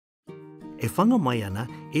E whanga mai ana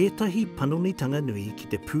etahi panonitanga nui ki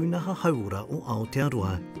te punaha hauora o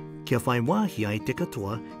Aotearoa, kia whai waahi ai te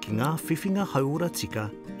katoa ki ngā whiwhinga hauora tika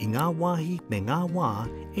i ngā wāhi me ngā wā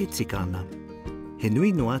e tika ana. He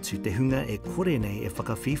nui no atu te hunga e kore nei e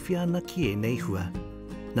whakawhiwhia ana ki enei hua.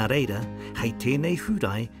 Nā reira, hei tēnei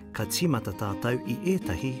hurai ka timata tātou i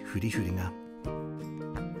etahi huringa.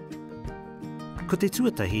 Ko te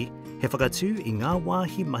tuatahi, he whakatū i ngā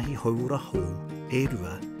wāhi mahi hauora hou, e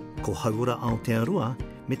rua, ko hauora Aotearoa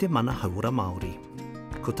me te mana hauora Māori.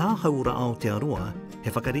 Ko tā hauora Aotearoa,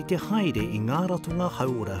 he whakarite haere i ngā ratonga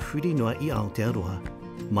hauora huri noa i Aotearoa,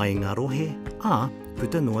 mai ngā rohe, ā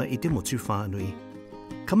puta noa i te motu whānui.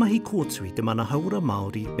 Ka mahi kōtui te mana hauora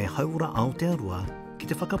Māori me hauora Aotearoa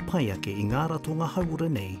ki te whakapai ake i ngā ratonga hauora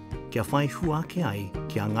nei kia whai huake ai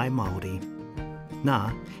ki a ngai Māori.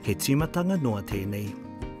 Nā, he timatanga noa tēnei.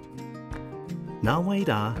 Nā wai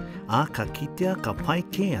rā, a ka kitea ka pai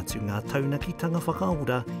kē atu ngā taunakitanga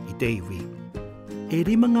whakaora i te iwi. E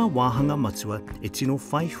rima ngā wāhanga matua e tino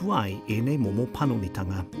whai huai enei momo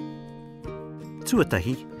panonitanga.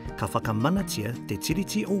 Tuatahi, ka whakamanatia te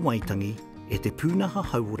tiriti o Waitangi e te punaha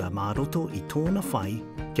hauora mā roto i tōna whai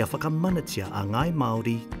kia whakamanatia a ngai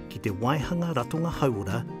Māori ki te waihanga ratonga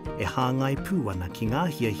hauora e hāngai pūana ki ngā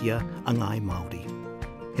hiahia a ngai Māori.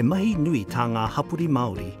 He mahi nui tā ngā hapuri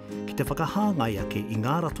Māori ki te whakahāngai ake i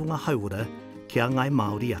ngā ratonga hauora ki a ngai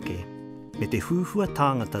Māori ake. Me te huhua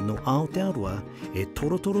tangata no Aotearoa e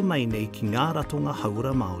torotoro mai nei ki ngā ratonga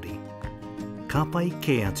hauora Māori. Ka pai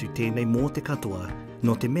kē atu tēnei mō te katoa,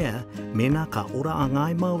 no te mea, mena ka ora a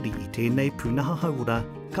ngai Māori i tēnei punaha hauora,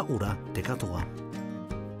 ka ora te katoa.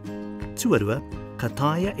 Tuarua, ka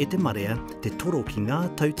tāia e te marea te toro ki ngā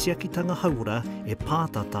tautiakitanga hauora e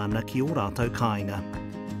pātatana ki o rātau kāinga.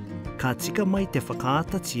 Ka tika mai te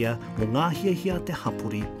whakaatatia o ngā hiahia te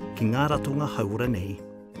hapuri ki ngā ratonga hauora nei.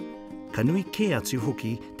 Ka nui kē atu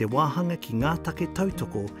hoki te wāhanga ki ngā take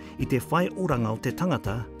tautoko i te whai oranga o te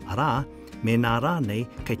tangata, arā, me nā rānei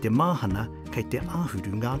kei te māhana kei te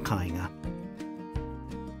āhuru ngā kāinga.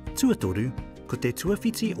 Tuatoru, ko te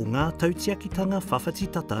tuawhiti o ngā tautiakitanga whawhati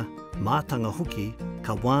tata, mātanga hoki,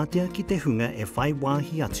 ka wātea ki te hunga e whai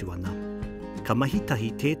wāhi atu ana. Ka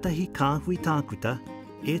mahitahi tētahi kāhui tākuta,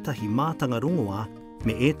 etahi mātanga rongoa,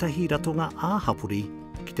 me etahi ratonga āhapuri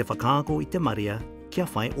ki te whakāgo i te marea kia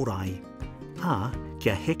whai orai. Ā,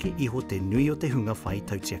 kia heke iho te nui o te hunga whai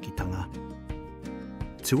tautiakitanga.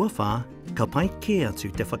 Tua whā, ka pai kē atu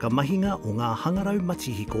te whakamahinga o ngā hangarau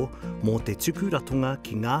matihiko mō te tuku ratonga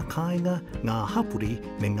ki ngā kāinga, ngā hapuri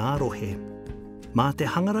me ngā rohe. Mā te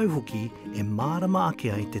hangarau hoki e mārama ake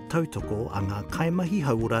ai te tautoko a ngā kaimahi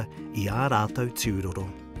hauora i ā rātou tūroro.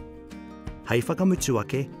 Hei whakamutu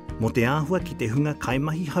ake, mō te āhua ki te hunga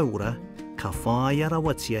kaimahi hauora, ka whāia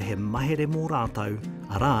rawatia he mahere mō rātau,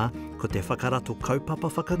 arā ko te whakarato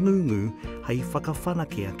kaupapa whakangungu hei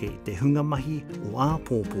whakawhanake ake te hunga mahi o ā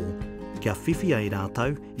pōpō, kia whiwhi ai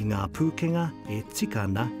rātau i ngā pūkenga e tika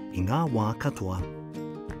ana i ngā wā katoa.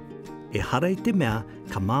 E harei te mea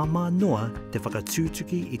ka māmā noa te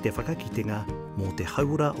whakatūtuki i te whakakitenga mō te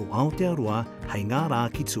hauora o Aotearoa hei ngā rā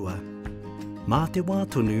kitua. Mā te wā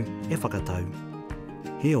tonu e whakatau.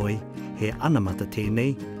 Heoi, he anamata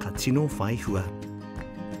tēnei ka tino whai hua.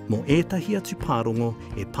 Mō ētahi atu pārongo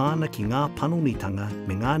e pāna ki ngā panonitanga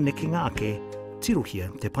me ngā nekenga ake, tirohia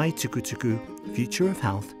te pai tukutuku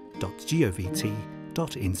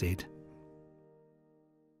futureofhealth.govt.nz.